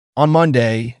On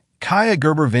Monday, Kaia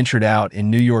Gerber ventured out in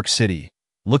New York City,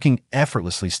 looking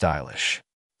effortlessly stylish.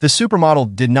 The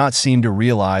supermodel did not seem to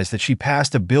realize that she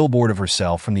passed a billboard of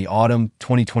herself from the autumn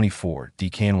 2024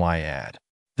 DKNY ad.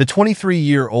 The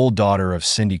 23-year-old daughter of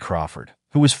Cindy Crawford,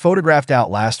 who was photographed out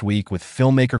last week with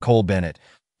filmmaker Cole Bennett,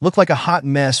 looked like a hot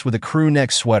mess with a crew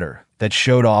neck sweater that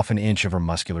showed off an inch of her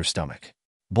muscular stomach.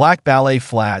 Black ballet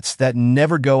flats that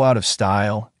never go out of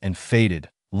style and faded,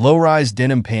 low-rise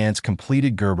denim pants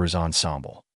completed Gerber's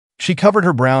ensemble. She covered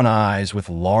her brown eyes with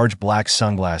large black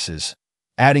sunglasses,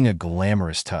 adding a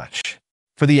glamorous touch.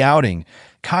 For the outing,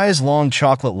 Kaia's long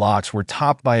chocolate locks were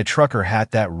topped by a trucker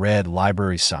hat that read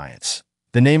Library Science,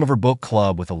 the name of her book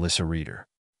club with Alyssa Reader.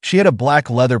 She had a black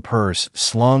leather purse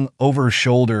slung over her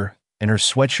shoulder and her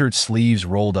sweatshirt sleeves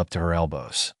rolled up to her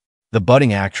elbows. The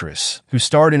budding actress, who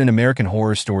starred in an American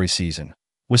Horror Story season,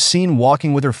 was seen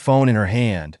walking with her phone in her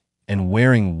hand and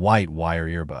wearing white wire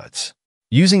earbuds.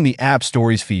 Using the app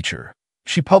Stories feature,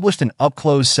 she published an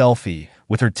up-close selfie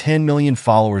with her 10 million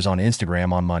followers on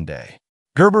Instagram on Monday.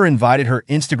 Gerber invited her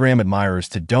Instagram admirers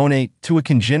to donate to a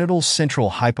congenital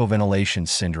central hypoventilation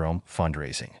syndrome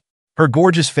fundraising. Her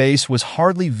gorgeous face was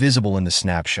hardly visible in the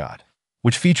snapshot,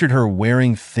 which featured her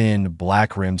wearing thin,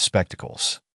 black-rimmed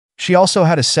spectacles. She also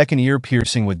had a second ear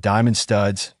piercing with diamond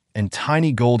studs and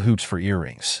tiny gold hoops for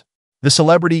earrings. The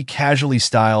celebrity casually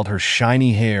styled her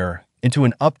shiny hair into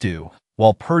an updo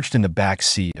while perched in the back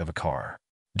seat of a car.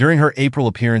 During her April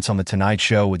appearance on The Tonight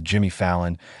Show with Jimmy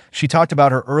Fallon, she talked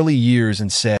about her early years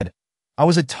and said, "I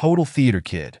was a total theater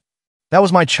kid. That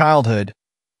was my childhood.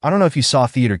 I don't know if you saw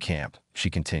Theater Camp," she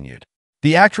continued.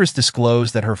 The actress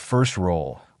disclosed that her first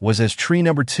role was as Tree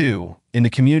Number 2 in the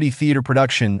community theater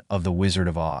production of The Wizard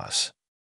of Oz.